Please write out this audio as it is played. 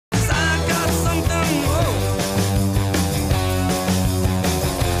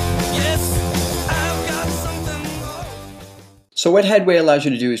So what Headway allows you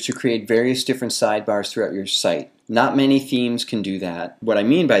to do is to create various different sidebars throughout your site. Not many themes can do that. What I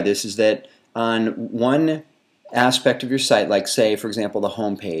mean by this is that on one aspect of your site, like say for example the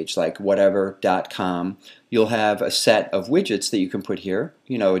home page, like whatever.com, you'll have a set of widgets that you can put here,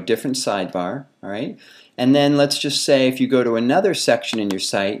 a different sidebar, all right? And then let's just say if you go to another section in your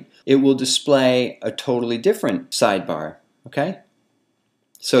site, it will display a totally different sidebar, okay?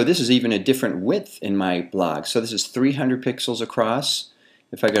 So this is even a different width in my blog. So this is 300 pixels across.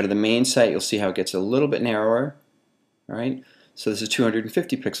 If I go to the main site, you'll see how it gets a little bit narrower, all right? So this is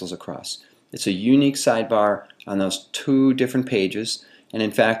 250 pixels across. It's a unique sidebar on those two different pages, and in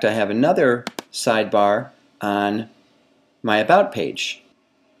fact I have another sidebar on my About page.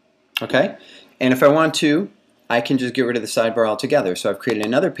 Okay? And if I want to, I can just get rid of the sidebar altogether. So I've created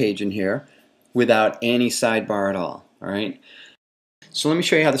another page in here without any sidebar at all. Alright? So let me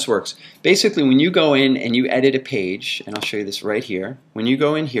show you how this works. Basically when you go in and you edit a page, and I'll show you this right here, when you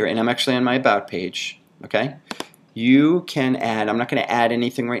go in here, and I'm actually on my About page, okay? You can add, I'm not going to add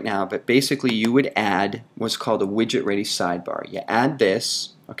anything right now, but basically you would add what's called a widget ready sidebar. You add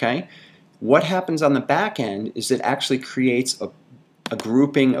this, okay? What happens on the back end is it actually creates a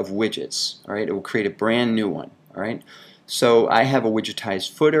grouping of widgets, all right? It will create a brand new one, all right? So I have a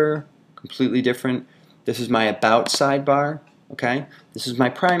widgetized footer, completely different. This is my About sidebar, okay? This is my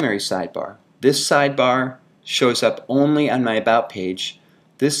primary sidebar. This sidebar shows up only on my About page.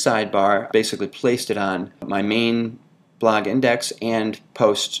 This sidebar basically placed it on my main blog index and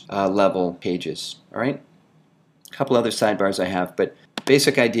post level pages. All right, a couple other sidebars I have, but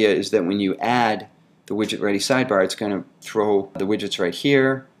basic idea is that when you add the widget ready sidebar, it's going to throw the widgets right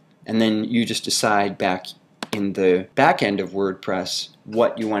here, and then you just decide back in the back end of WordPress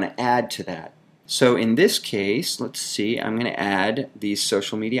what you want to add to that. So in this case, let's see, I'm going to add these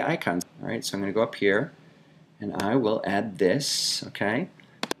social media icons. All right, so I'm going to go up here and I will add this. Okay.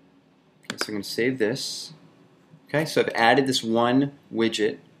 So I'm going to save this. Okay, so I've added this one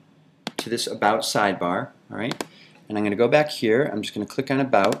widget to this About sidebar, all right? And I'm going to go back here. I'm just going to click on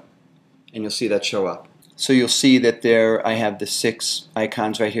About, and you'll see that show up. So you'll see that there I have the 6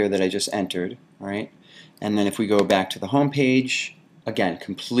 icons right here that I just entered, all right? And then if we go back to the home page, again,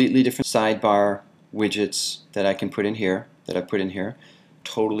 completely different sidebar widgets that I can put in here, that I put in here,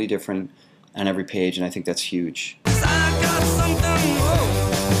 totally different on every page, and I think that's huge.